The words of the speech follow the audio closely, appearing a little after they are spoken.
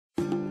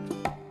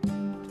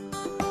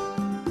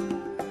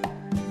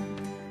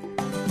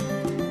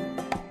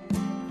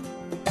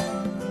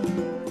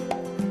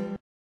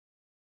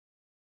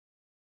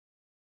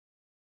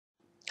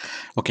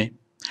ওকে,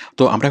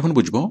 তো আমরা এখন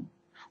বুঝবো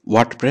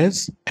ওয়ার্ডপ্রেস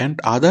অ্যান্ড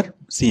আদার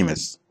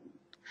সিএমএস।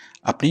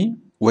 আপনি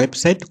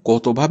ওয়েবসাইট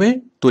কতভাবে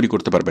তৈরি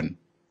করতে পারবেন।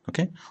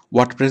 ওকে,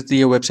 ওয়ার্ডপ্রেস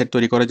দিয়ে ওয়েবসাইট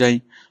তৈরি করা যায়,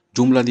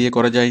 জুমলা দিয়ে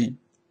করা যায়,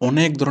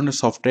 অনেক ধরনের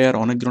সফটওয়্যার,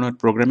 অনেক ধরনের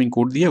প্রোগ্রামিং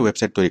কোড দিয়ে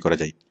ওয়েবসাইট তৈরি করা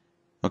যায়।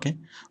 ওকে,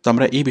 তো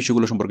আমরা এই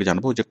বিষয়গুলো সম্পর্কে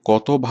জানবো যে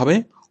কতভাবে,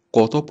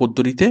 কত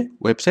পদ্ধতিতে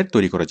ওয়েবসাইট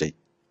তৈরি করা যায়,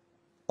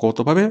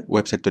 কতভাবে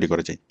ওয়েবসাইট তৈরি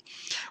করা যায়।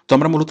 তো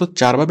আমরা মূলত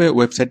চারভাবে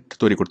ওয়েবসাইট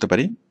তৈরি করতে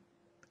পারি।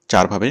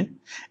 চারভাবে।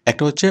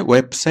 একটা হচ্ছে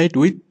ওয়েবসাইট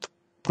উইথ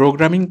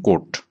প্রোগ্রামিং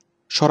কোড,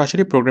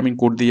 সরাসরি প্রোগ্রামিং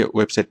কোড দিয়ে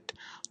ওয়েবসাইট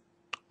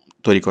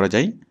তৈরি করা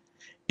যায়।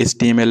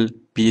 HTML,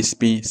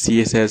 PHP,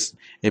 CSS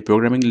এই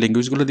প্রোগ্রামিং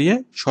ল্যাঙ্গুয়েজগুলো দিয়ে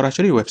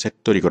সরাসরি ওয়েবসাইট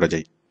তৈরি করা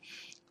যায়।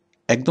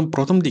 একদম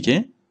প্রথম দিকে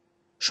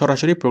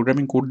সরাসরি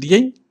প্রোগ্রামিং কোড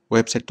দিয়েই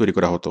ওয়েবসাইট তৈরি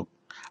করা হতো,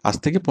 আজ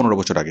থেকে 15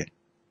 বছর আগে।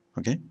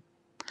 ওকে,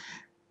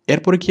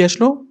 এরপরে কি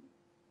আসলো,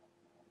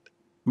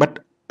 বাট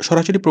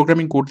সরাসরি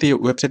প্রোগ্রামিং কোড দিয়ে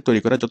ওয়েবসাইট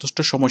তৈরি করা যথেষ্ট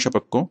সময়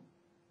সাপেক্ষ।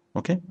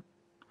 ওকে,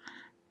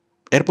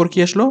 এরপর কি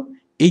আসলো,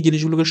 এই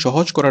জিনিসগুলোকে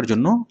সহজ করার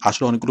জন্য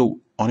আসলে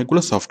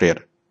অনেকগুলো সফটওয়্যার।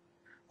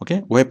 ওকে,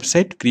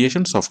 ওয়েবসাইট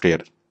ক্রিয়েশন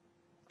সফটওয়্যার।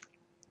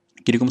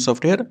 কীরকম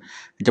সফটওয়্যার,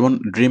 যেমন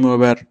dream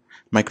weber,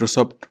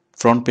 Microsoft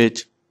front page.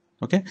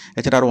 ওকে,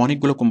 এছাড়া আরও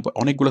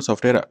অনেকগুলো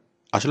সফটওয়্যার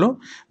আসলো,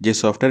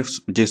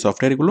 যে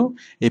সফটওয়্যারগুলো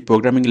এই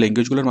প্রোগ্রামিং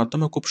ল্যাঙ্গুয়েজগুলোর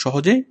মাধ্যমে খুব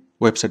সহজেই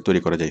ওয়েবসাইট তৈরি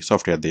করা যায়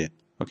সফটওয়্যার দিয়ে।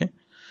 ওকে,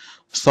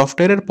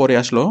 সফটওয়্যারের পরে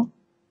আসলো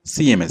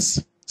সিএমএস।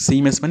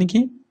 সিএমএস মানে কি,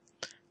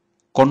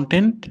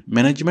 কন্টেন্ট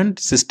ম্যানেজমেন্ট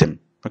সিস্টেম।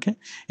 ওকে,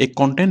 এই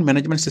কন্টেন্ট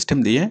ম্যানেজমেন্ট সিস্টেম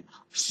দিয়ে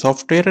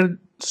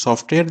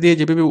সফটওয়্যার দিয়ে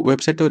যেভাবে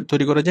ওয়েবসাইট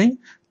তৈরি করা যায়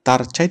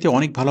তার চাইতে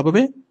অনেক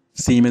ভালোভাবে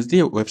সিএমএস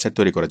দিয়ে ওয়েবসাইট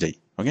তৈরি করা যায়।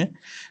 ওকে,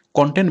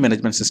 কন্টেন্ট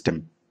ম্যানেজমেন্ট সিস্টেম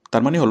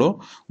তার মানে হলো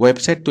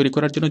ওয়েবসাইট তৈরি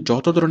করার জন্য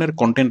যত ধরনের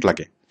কন্টেন্ট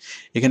লাগে,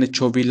 এখানে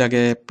ছবি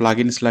লাগে,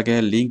 প্লাগইনস লাগে,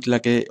 লিঙ্ক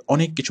লাগে,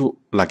 অনেক কিছু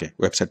লাগে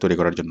ওয়েবসাইট তৈরি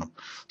করার জন্য।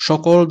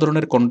 সকল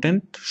ধরনের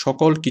কন্টেন্ট,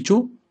 সকল কিছু,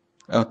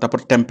 তারপর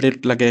টেমপ্লেট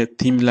লাগে,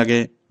 থিম লাগে।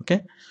 ওকে,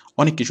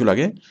 অনেক কিছু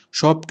লাগে,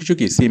 সব কিছু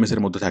কি সিএমএস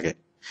এর মধ্যে থাকে।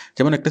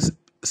 যেমন একটা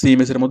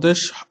সিএমএস এর মধ্যে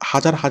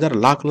হাজার হাজার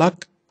লাখ লাখ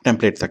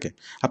টেমপ্লেট থাকে।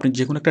 আপনি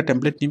যে কোনো একটা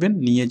টেমপ্লেট নেবেন,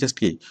 নিয়ে জাস্ট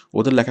কি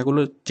ওদের লেখাগুলো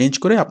চেঞ্জ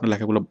করে আপনার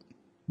লেখাগুলো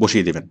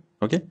বসিয়ে দেবেন।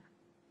 ওকে,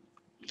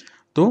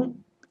 তো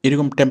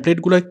এরকম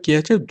টেমপ্লেটগুলো কি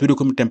আছে, দুই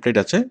রকমের টেমপ্লেট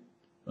আছে,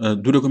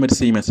 দুই রকমের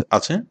সিএমএস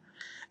আছে।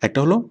 একটা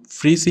হলো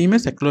ফ্রি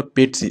সিএমএস, একটা হলো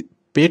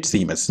paid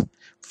CMS.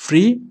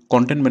 Free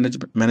content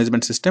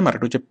management system আর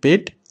একটা হচ্ছে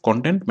paid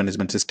content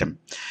management system.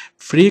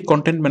 Free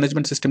content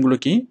management সিস্টেমগুলো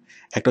কি,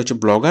 একটা হচ্ছে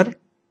blogger,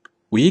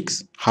 weeks,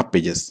 half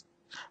pages.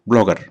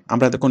 Blogger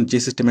আমরা এখন যে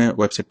সিস্টেমে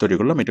ওয়েবসাইট তৈরি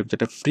করলাম এটা হচ্ছে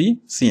একটা ফ্রি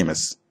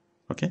সিএমএস।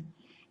 ওকে,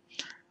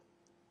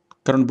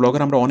 কারণ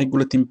ব্লগার আমরা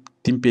অনেকগুলো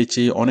থিম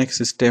পেয়েছি, অনেক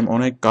সিস্টেম,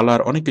 অনেক কালার,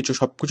 অনেক কিছু,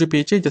 সব কিছু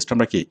পেয়েছি, জাস্ট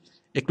আমরা কি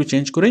একটু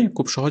চেঞ্জ করেই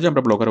খুব সহজে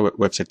আমরা ব্লগার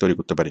ওয়েবসাইট তৈরি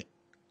করতে পারি।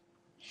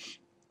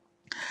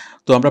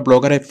 তো আমরা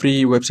ব্লগারে ফ্রি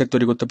ওয়েবসাইট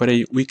তৈরি করতে পারি,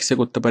 উইক্সে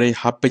করতে পারি,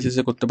 হাফ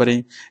পেজেসে করতে পারি,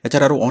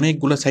 এছাড়া আরও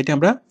অনেকগুলো সাইটে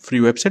আমরা ফ্রি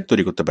ওয়েবসাইট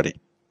তৈরি করতে পারি।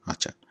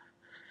 আচ্ছা,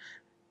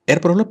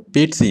 এরপর হলো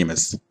পেড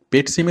সিএমএস।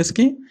 পেড সিএমএস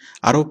কি,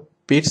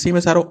 পেড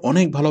সিএমএস আরও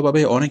অনেক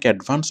ভালোভাবে, অনেক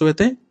অ্যাডভান্স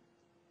ওয়েতে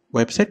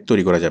ওয়েবসাইট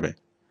তৈরি করা যাবে।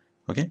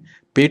 ওকে,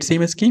 পেড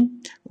সিএমএস কি,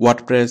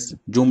 ওয়ার্ডপ্রেস,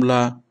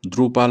 জুমলা,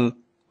 দ্রুপাল।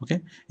 ওকে,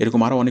 এরকম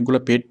আরও অনেকগুলো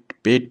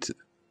পেড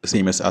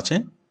সিএমএস আছে।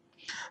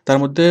 তার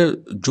মধ্যে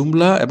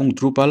জুমলা এবং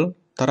দ্রুপাল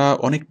তারা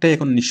অনেকটাই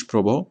এখন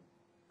নিষ্প্রভ,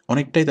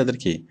 অনেকটাই তাদের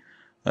কি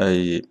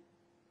এই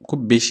খুব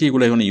বেশি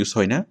এগুলো এখন ইউজ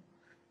হয় না।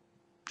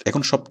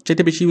 এখন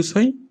সবচেয়ে বেশি ইউজ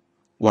হয়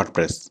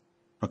ওয়ার্ডপ্রেস।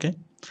 ওকে,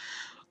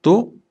 তো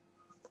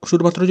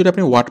শুধুমাত্র যদি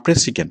আপনি ওয়ার্ডপ্রেস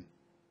শিখেন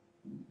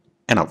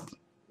এনাফ।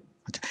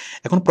 আচ্ছা,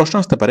 এখন প্রশ্ন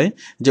আসতে পারে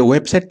যে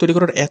ওয়েবসাইট তৈরি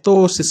করার এত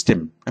সিস্টেম,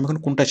 আমি এখন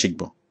কোনটা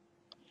শিখব।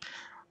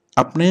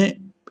 আপনি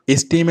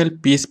HTML,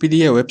 PHP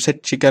দিয়ে ওয়েবসাইট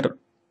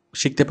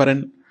শিখতে পারেন,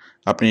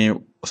 আপনি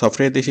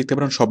সফটওয়্যার দিয়ে শিখতে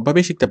পারেন,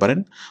 সবভাবেই শিখতে পারেন।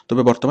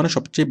 তবে বর্তমানে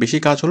সবচেয়ে বেশি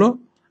কাজ হলো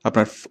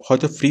আপনার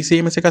হয়তো ফ্রি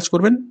সিএমএসে কাজ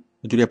করবেন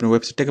যদি আপনি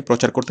ওয়েবসাইটটাকে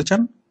প্রচার করতে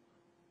চান,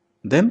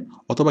 দেন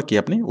অথবা কি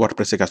আপনি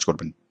ওয়ার্ডপ্রেসে কাজ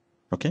করবেন।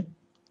 ওকে,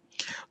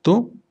 তো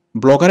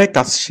ব্লগারে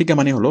কাজ শিখা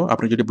মানে হলো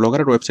আপনি যদি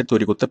ব্লগারের ওয়েবসাইট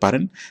তৈরি করতে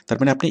পারেন তার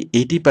মানে আপনি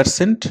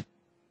 80%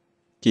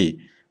 কি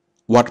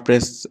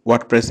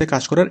ওয়ার্ডপ্রেসে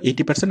কাজ করার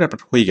 80%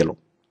 আপনার হয়ে গেল।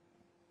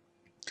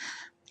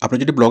 আপনি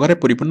যদি ব্লগারে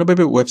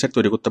পরিপূর্ণভাবে ওয়েবসাইট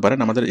তৈরি করতে পারেন,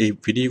 আমাদের এই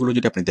ভিডিওগুলো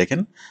যদি আপনি দেখেন,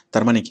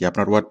 তার মানে কি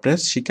আপনার ওয়ার্ডপ্রেস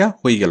শিখা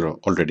হয়ে গেল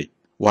অলরেডি।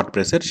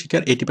 ওয়ার্ডপ্রেসের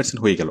শিখার 80%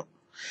 হয়ে গেল।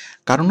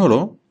 কারণ হলো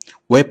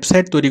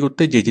ওয়েবসাইট তৈরি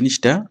করতে যে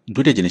জিনিসটা,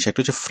 দুইটা জিনিস, একটা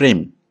হচ্ছে ফ্রেম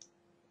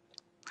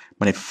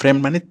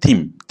মানে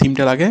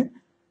থিমটা লাগে,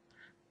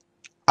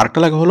 আরেকটা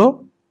লাগে হলো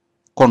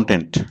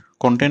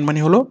কন্টেন্ট মানে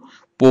হলো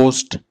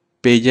পোস্ট,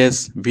 পেজেস,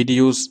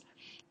 ভিডিওস,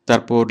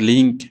 তারপর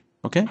লিঙ্ক।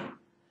 ওকে,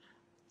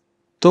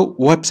 তো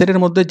ওয়েবসাইটের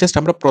মধ্যে জাস্ট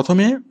আমরা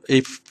প্রথমে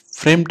এই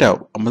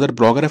আমাদের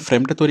ব্লগারের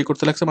ফ্রেমটা তৈরি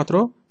করতে লাগছে মাত্র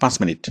 5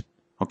 মিনিট।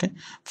 ওকে,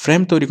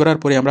 ফ্রেম তৈরি করার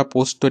পরে আমরা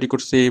পোস্ট তৈরি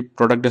করছি,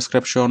 product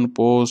description,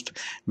 post,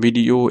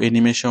 video,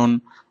 animation,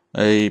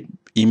 এই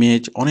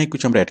ইমেজ, অনেক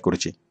কিছু আমরা অ্যাড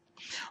করেছি।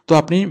 তো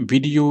আপনি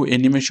video,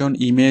 animation,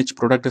 image,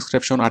 product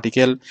description,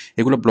 article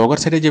এগুলো ব্লগার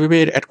সাইটে যেভাবে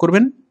অ্যাড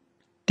করবেন,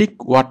 ঠিক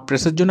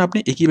ওয়ার্ডপ্রেসের জন্য আপনি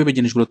একইভাবে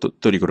জিনিসগুলো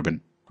তৈরি করবেন।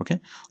 ওকে,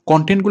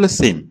 কন্টেন্টগুলো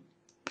সেম,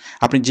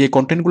 আপনি যে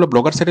কন্টেন্টগুলো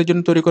ব্লগার সাইটের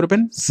জন্য তৈরি করবেন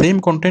সেম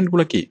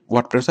কন্টেন্টগুলো কি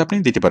ওয়ার্ডপ্রেসে আপনি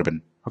দিতে পারবেন।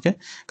 ওকে,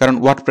 কারণ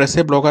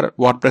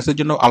ওয়ার্ডপ্রেসের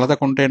জন্য আলাদা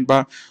কন্টেন্ট বা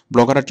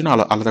ব্লগারের জন্য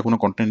আলাদা কোনো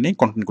কন্টেন্ট নেই,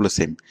 কন্টেন্টগুলো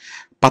সেম।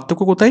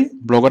 পার্থক্য কোথায়?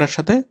 ব্লগারের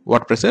সাথে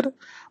ওয়ার্ডপ্রেসের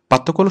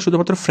পার্থক্য হলো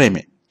শুধুমাত্র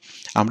ফ্রেমে।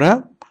 আমরা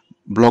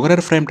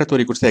ব্লগারের ফ্রেমটা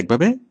তৈরি করছি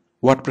একভাবে,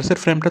 ওয়ার্ডপ্রেসের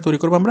ফ্রেমটা তৈরি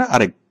করবো আমরা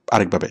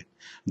আরেকভাবে।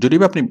 যদি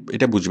বা আপনি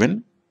এটা বুঝবেন,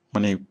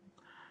 মানে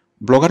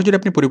ব্লগার যদি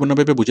আপনি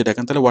পরিপূর্ণভাবে বুঝে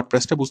দেখেন তাহলে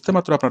ওয়ার্ডপ্রেসটা বুঝতে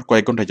মাত্র আপনার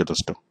কয়েক ঘন্টায়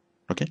যথেষ্ট।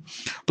 ওকে,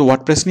 তো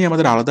ওয়ার্ডপ্রেস নিয়ে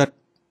আমাদের আলাদা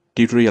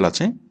টিউটোরিয়াল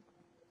আছে,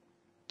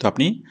 তো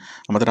আপনি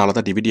আমাদের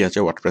আলাদা ডিভিডি আছে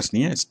ওয়ার্ডপ্রেস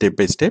নিয়ে স্টেপ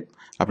বাই স্টেপ।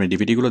 আপনি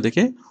ডিভিডিগুলো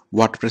দেখে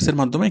ওয়ার্ডপ্রেসের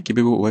মাধ্যমে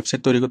কীভাবে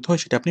ওয়েবসাইট তৈরি করতে হয়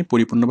সেটা আপনি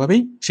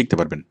পরিপূর্ণভাবেই শিখতে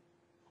পারবেন।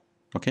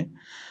 ওকে,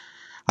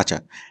 আচ্ছা,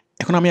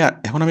 এখন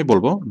আমি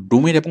বলবো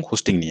ডোমেইন এবং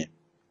হোস্টিং নিয়ে।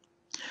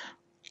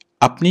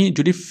 আপনি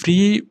যদি ফ্রি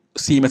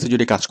সিএমএসে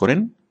যদি কাজ করেন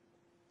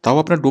তাও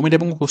আপনার ডোমেইন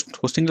এবং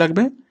হোস্টিং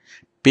লাগবে।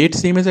 পেড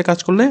সিএমএসে কাজ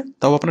করলে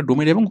তাও আপনার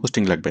ডোমেইন এবং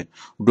হোস্টিং লাগবে।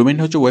 ডোমেইন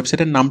হচ্ছে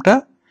ওয়েবসাইটের নামটা,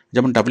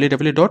 যেমন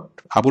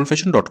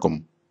www.abulfashion.com,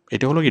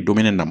 এটা হলো কি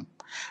ডোমেইনের নাম।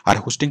 আর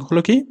হোস্টিং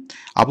হলো কি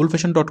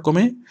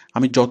abulfashion.com-এ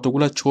আমি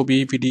যতগুলো ছবি,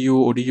 ভিডিও,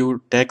 অডিও,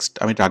 টেক্সট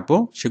আমি রাখবো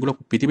সেগুলো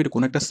পৃথিবীর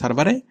কোনো একটা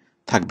সার্ভারে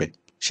থাকবে,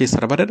 সেই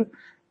সার্ভারের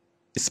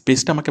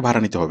স্পেসটা আমাকে ভাড়া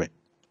নিতে হবে।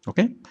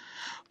 ওকে,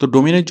 তো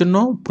ডোমেইনের জন্য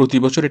প্রতি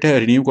বছর এটা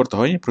রিনিউ করতে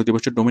হয়, প্রতি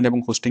বছর ডোমেইন এবং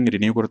হোস্টিং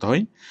রিনিউ করতে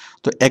হয়।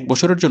 তো 1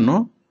 বছরের জন্য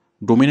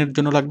ডোমেইনের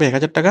জন্য লাগবে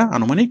 1000 টাকা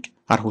আনুমানিক,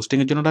 আর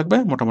হোস্টিংয়ের জন্য লাগবে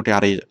মোটামুটি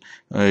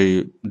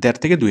 1.5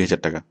 থেকে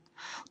 2000 টাকা।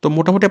 তো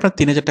মোটামুটি আপনার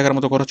 3000 টাকার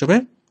মতো খরচ হবে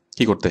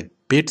কি করতে?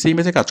 পেড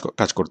সিএমএসে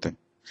কাজ করতে।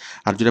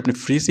 আর যদি আপনি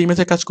ফ্রি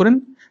সিএমএসে কাজ করেন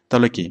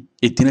তাহলে কি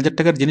এই 3000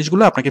 টাকার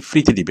জিনিসগুলো আপনাকে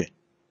ফ্রিতে দিবে।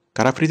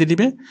 কারা ফ্রিতে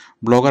দিবে?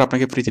 ব্লগার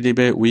আপনাকে ফ্রিতে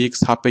দিবে, উইক্স,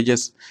 হাফ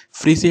পেজেস।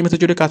 ফ্রি সিএমএসে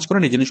যদি কাজ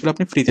করেন এই জিনিসগুলো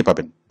আপনি ফ্রিতে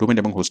পাবেন, ডোমেইন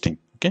এবং হোস্টিং।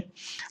 ওকে,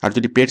 আর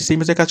যদি পেড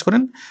সিএমএসে কাজ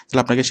করেন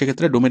তাহলে আপনাকে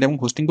সেক্ষেত্রে ডোমেইন এবং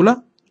হোস্টিংগুলো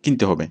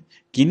কিনতে হবে,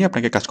 কিনে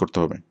আপনাকে কাজ করতে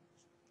হবে।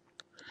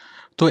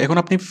 তো এখন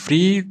আপনি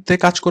ফ্রিতে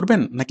কাজ করবেন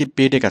নাকি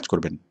পেডে কাজ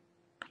করবেন?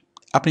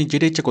 আপনি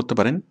যেটা ইচ্ছে করতে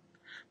পারেন।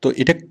 তো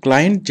এটা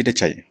ক্লায়েন্ট যেটা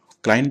চাই,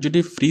 ক্লায়েন্ট যদি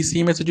ফ্রি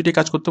সিএমএসে যদি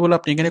কাজ করতে বলে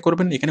আপনি এখানে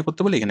করবেন, এখানে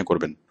করতে বলে এখানে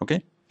করবেন। ওকে,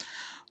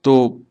 তো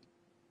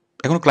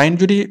এখন ক্লায়েন্ট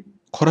যদি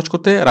খরচ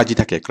করতে রাজি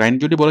থাকে, ক্লায়েন্ট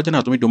যদি বলে যে না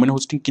তুমি ডোমেন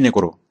হোস্টিং কিনে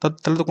করো,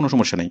 তাহলে তো কোনো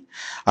সমস্যা নেই।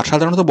 আর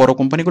সাধারণত বড়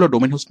কোম্পানিগুলো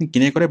ডোমেন হোস্টিং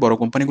কিনে করে, বড়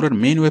কোম্পানিগুলোর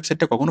মেইন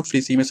ওয়েবসাইটটা কখনো ফ্রি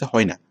সিএমএসে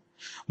হয় না।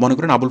 মনে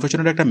করেন আবুল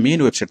ফ্যাশনের একটা মেইন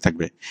ওয়েবসাইট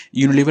থাকবে,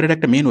 ইউনিলিভারের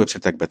একটা মেইন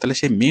ওয়েবসাইট থাকবে, তাহলে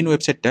সেই মেইন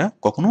ওয়েবসাইটটা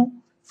কখনো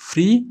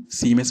ফ্রি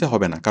সিএমএসে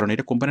হবে না, কারণ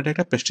এটা কোম্পানির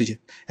একটা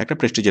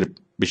প্রেস্টিজের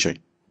বিষয়।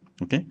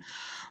 ওকে,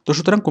 তো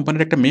সুতরাং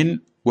কোম্পানির একটা মেইন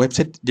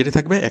ওয়েবসাইট যেটা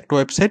থাকবে, একটা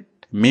ওয়েবসাইট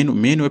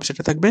মেইন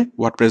ওয়েবসাইটটা থাকবে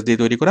ওয়ার্ডপ্রেস দিয়ে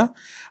তৈরি করা।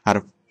 আর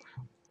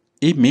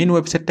এই মেইন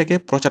ওয়েবসাইটটাকে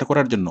প্রচার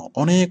করার জন্য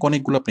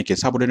অনেকগুলো আপনি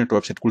সাবঅর্ডিনেট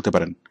ওয়েবসাইট খুলতে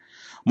পারেন।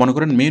 মনে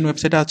করেন মেইন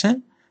ওয়েবসাইটে আছে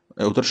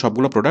ওদের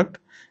সবগুলো প্রোডাক্ট।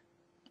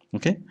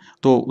 ওকে,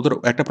 তো ওদের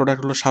একটা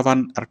প্রোডাক্ট হলো সাবান,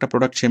 আরেকটা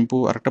প্রোডাক্ট শ্যাম্পু,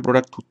 আরেকটা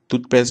প্রোডাক্ট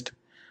টুথপেস্ট।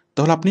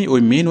 তাহলে আপনি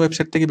ওই মেইন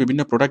ওয়েবসাইট থেকে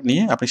বিভিন্ন প্রোডাক্ট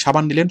নিয়ে, আপনি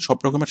সাবান নিলেন, সব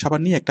রকমের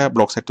সাবান নিয়ে একটা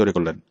ব্লগ সাইট তৈরি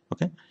করলেন।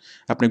 ওকে,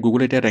 আপনি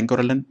গুগলে এটা র্যাঙ্ক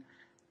করালেন,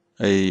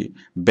 এই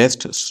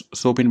বেস্ট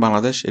সোপ ইন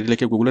বাংলাদেশ এটা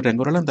লিখে গুগলে র্যাঙ্ক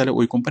করালেন, তাহলে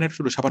ওই কোম্পানির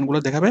শুধু সাবানগুলো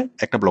দেখাবে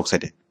একটা ব্লগ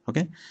সাইটে।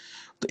 ওকে,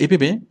 তো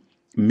এভাবে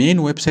মেইন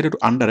ওয়েবসাইটের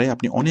আন্ডারে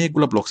আপনি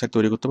অনেকগুলো ব্লগ সাইট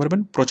তৈরি করতে পারবেন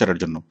প্রচারের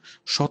জন্য,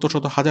 শত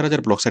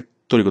হাজার ব্লগ সাইট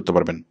তৈরি করতে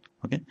পারবেন।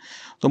 ওকে,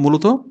 তো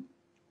মূলত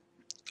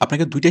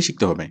আপনাকে দুইটাই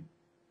শিখতে হবে।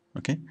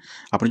 ওকে,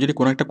 আপনি যদি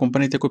কোনো একটা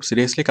কোম্পানিতে খুব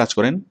সিরিয়াসলি কাজ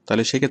করেন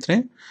তাহলে সেক্ষেত্রে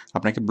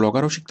আপনাকে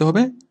ব্লগারও শিখতে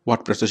হবে,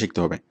 ওয়ার্ডপ্রেসও শিখতে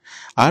হবে।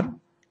 আর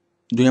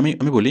যদি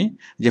আমি বলি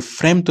যে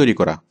ফ্রেম তৈরি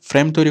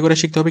করে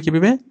শিখতে হবে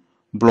কীভাবে,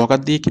 ব্লগার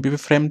দিয়ে কীভাবে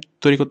ফ্রেম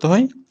তৈরি করতে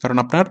হয়। কারণ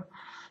আপনার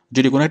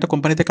যদি কোনো একটা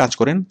কোম্পানিতে কাজ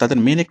করেন তাদের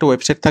মেইন একটা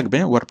ওয়েবসাইট থাকবে,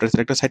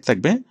 ওয়ার্ডপ্রেসের একটা সাইট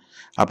থাকবে।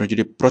 আপনি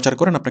যদি প্রচার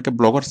করেন আপনাকে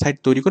ব্লগার সাইট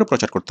তৈরি করে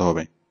প্রচার করতে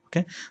হবে।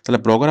 ওকে, তাহলে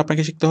ব্লগার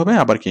আপনাকে শিখতে হবে,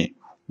 আবার কি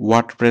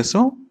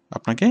ওয়ার্ডপ্রেসও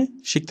আপনাকে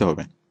শিখতে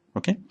হবে।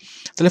 ওকে,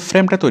 তাহলে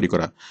ফ্রেমটা তৈরি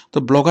করা, তো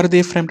ব্লগার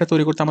দিয়ে ফ্রেমটা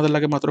তৈরি করতে আমাদের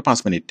লাগে মাত্র 5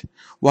 মিনিট,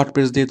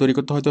 ওয়ার্ডপ্রেস দিয়ে তৈরি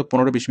করতে হয়তো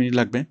 15-20 মিনিট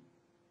লাগবে।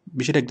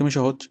 বিষয়টা একদমই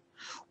সহজ।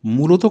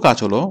 মূলত কাজ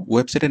হলো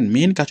ওয়েবসাইটের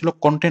মেইন কাজ হলো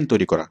কন্টেন্ট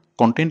তৈরি করা।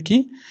 কন্টেন্ট কি?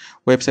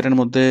 ওয়েবসাইটের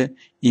মধ্যে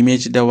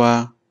ইমেজ দেওয়া,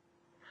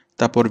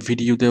 তারপর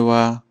ভিডিও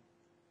দেওয়া,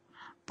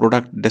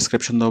 প্রোডাক্ট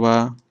ডেসক্রিপশন দেওয়া,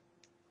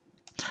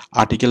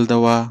 আর্টিকেল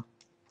দেওয়া।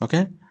 ওকে,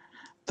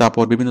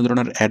 তারপর বিভিন্ন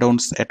ধরনের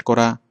অ্যাড-অনস অ্যাড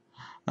করা,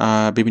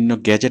 বিভিন্ন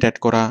গ্যাজেট অ্যাড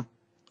করা,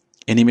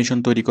 অ্যানিমেশন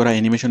তৈরি করা,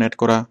 অ্যানিমেশন অ্যাড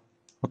করা।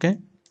 ওকে,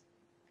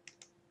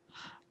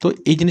 তো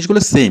এই জিনিসগুলো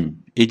সেম,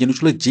 এই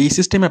জিনিসগুলো যেই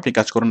সিস্টেমে আপনি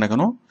কাজ করেন না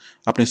কেন,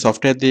 আপনি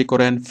সফটওয়্যার দিয়ে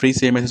করেন, ফ্রি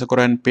সিএমএসে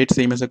করেন, পেড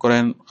সিএমএসে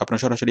করেন, আপনার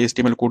সরাসরি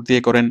HTML কোড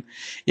দিয়ে করেন,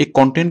 এই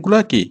কন্টেন্টগুলো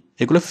কি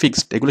এগুলো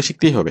ফিক্সড, এগুলো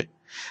শিখতেই হবে।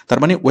 তার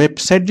মানে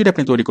ওয়েবসাইট যদি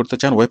আপনি তৈরি করতে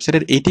চান,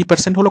 ওয়েবসাইটের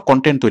 80% হলো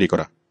কন্টেন্ট তৈরি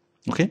করা।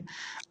 ওকে,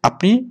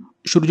 আপনি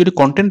শুধু যদি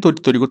কন্টেন্ট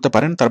তৈরি করতে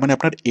পারেন তার মানে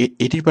আপনার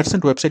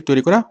 80% ওয়েবসাইট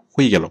তৈরি করা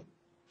হয়ে গেল।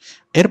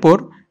 এরপর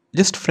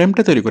জাস্ট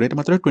ফ্রেমটা তৈরি করে এটা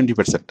মাত্র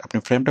 20%। আপনি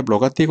ফ্রেমটা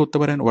ব্লগার দিয়ে করতে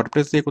পারেন,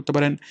 ওয়ার্ডপ্রেস দিয়ে করতে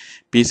পারেন,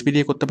 PHP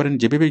দিয়ে করতে পারেন,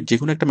 যেভাবে যে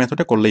কোনো একটা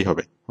মেথডে করলেই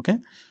হবে। ওকে,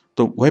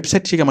 তো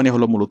ওয়েবসাইট শিখা মানে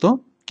হলো মূলত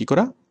কি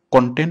করা,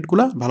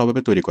 কন্টেন্টগুলো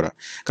ভালোভাবে তৈরি করা।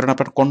 কারণ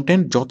আপনার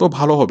কন্টেন্ট যত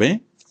ভালো হবে,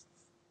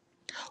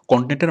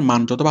 কন্টেন্টের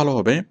মান যত ভালো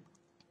হবে,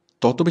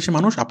 তত বেশি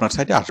মানুষ আপনার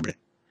সাইটে আসবে।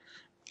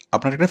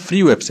 আপনার একটা ফ্রি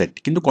ওয়েবসাইট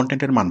কিন্তু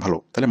কন্টেন্টের মান ভালো,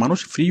 তাহলে মানুষ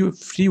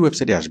ফ্রি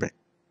ওয়েবসাইটে আসবে।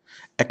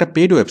 একটা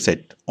পেইড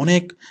ওয়েবসাইট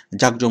অনেক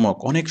জাঁকজমক,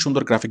 অনেক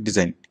সুন্দর গ্রাফিক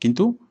ডিজাইন,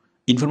 কিন্তু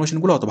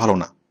ইনফরমেশনগুলো অত ভালো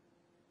না,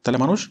 তাহলে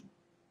মানুষ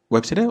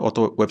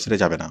ওয়েবসাইটে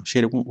যাবে না,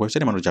 সেরকম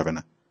ওয়েবসাইটে মানুষ যাবে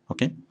না।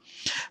 ওকে,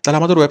 তাহলে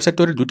আমাদের ওয়েবসাইট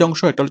তৈরির দুটো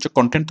অংশ, একটা হচ্ছে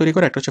কন্টেন্ট তৈরি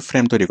করা, একটা হচ্ছে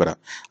ফ্রেম তৈরি করা।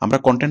 আমরা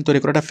কন্টেন্ট তৈরি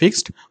করাটা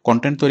ফিক্সড,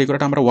 কন্টেন্ট তৈরি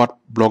করাটা আমরা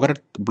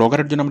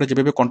ব্লগারের জন্য আমরা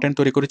যেভাবে কন্টেন্ট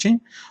তৈরি করেছি,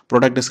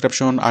 product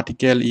description,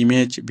 article,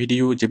 image,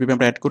 video যেভাবে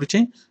আমরা অ্যাড করেছি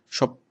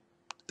সব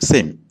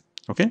সেম।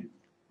 ওকে,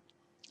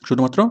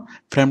 শুধুমাত্র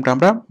ফ্রেমটা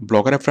আমরা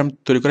ব্লগারের ফ্রেম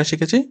তৈরি করা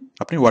শিখেছি,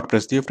 আপনি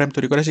ওয়ার্ডপ্রেস দিয়ে ফ্রেম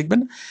তৈরি করা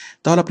শিখবেন,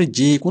 তাহলে আপনি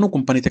যে কোনো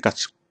কোম্পানিতে কাজ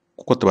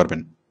করতে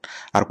পারবেন।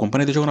 আর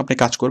কোম্পানিতে যখন আপনি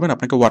কাজ করবেন,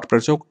 আপনাকে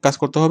ওয়ার্ডপ্রেসেও কাজ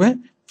করতে হবে,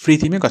 ফ্রি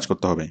থিমেও কাজ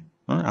করতে হবে।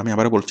 আমি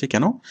আবারও বলছি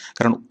কেন,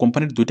 কারণ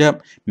কোম্পানির দুইটা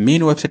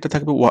মেইন ওয়েবসাইটটা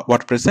থাকবে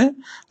ওয়ার্ডপ্রেসে,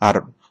 আর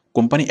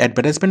কোম্পানি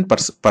অ্যাডভার্টাইজমেন্ট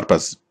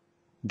পারপাস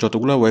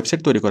যতগুলো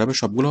ওয়েবসাইট তৈরি করা হবে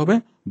সবগুলো হবে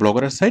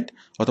ব্লগারের সাইট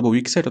অথবা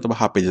উইক সাইট অথবা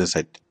হাফ পেজের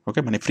সাইট। ওকে,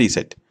 মানে ফ্রি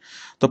সাইট।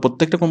 তো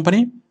প্রত্যেকটা কোম্পানি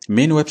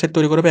মেইন ওয়েবসাইট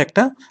তৈরি করবে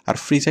একটা, আর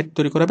ফ্রি সাইট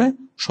তৈরি করবে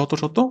শত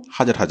শত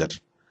হাজার হাজার।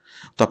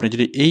 তো আপনি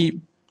যদি এই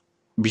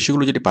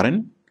বিষয়গুলো যদি পারেন,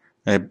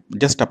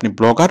 জাস্ট আপনি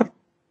ব্লগার,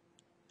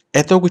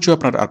 এত কিছু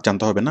আপনার আর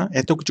জানতে হবে না,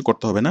 এত কিছু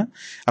করতে হবে না,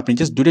 আপনি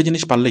জাস্ট দুটো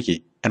জিনিস পারলে কি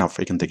এনাফ।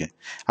 এখান থেকে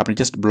আপনি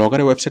জাস্ট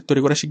ব্লগারে ওয়েবসাইট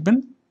তৈরি করা শিখবেন,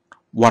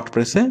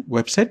 ওয়ার্ডপ্রেসে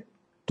ওয়েবসাইট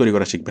তৈরি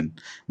করা শিখবেন,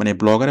 মানে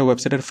ব্লগারে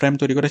ওয়েবসাইটের ফ্রেম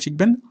তৈরি করা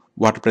শিখবেন,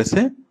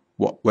 ওয়ার্ডপ্রেসে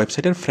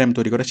ওয়েবসাইটের ফ্রেম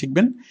তৈরি করা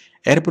শিখবেন,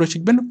 এরপরে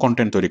শিখবেন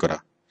কন্টেন্ট তৈরি করা,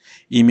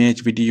 ইমেজ,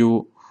 ভিডিও,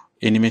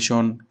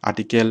 অ্যানিমেশন,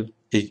 আর্টিকেল,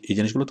 এই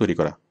জিনিসগুলো তৈরি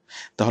করা।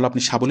 তাহলে আপনি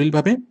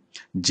সাবলীলভাবে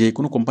যে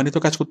কোনো কোম্পানিতে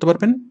কাজ করতে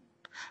পারবেন,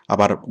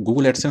 আবার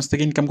গুগল অ্যাডসেন্স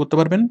থেকে ইনকাম করতে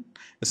পারবেন,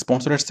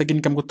 স্পন্সর অ্যাডস থেকে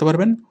ইনকাম করতে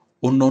পারবেন,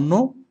 অন্য অন্য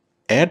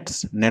অ্যাডস,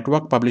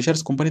 নেটওয়ার্ক, পাবলিশার্স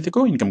কোম্পানি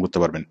থেকেও ইনকাম করতে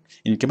পারবেন।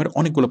 ইনকামের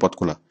অনেকগুলো পথ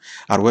খোলা।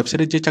 আর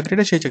ওয়েবসাইটের যে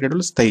চাকরিটা, সেই চাকরিটা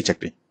হলো স্থায়ী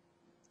চাকরি।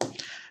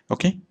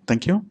 ওকে,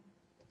 থ্যাংক ইউ।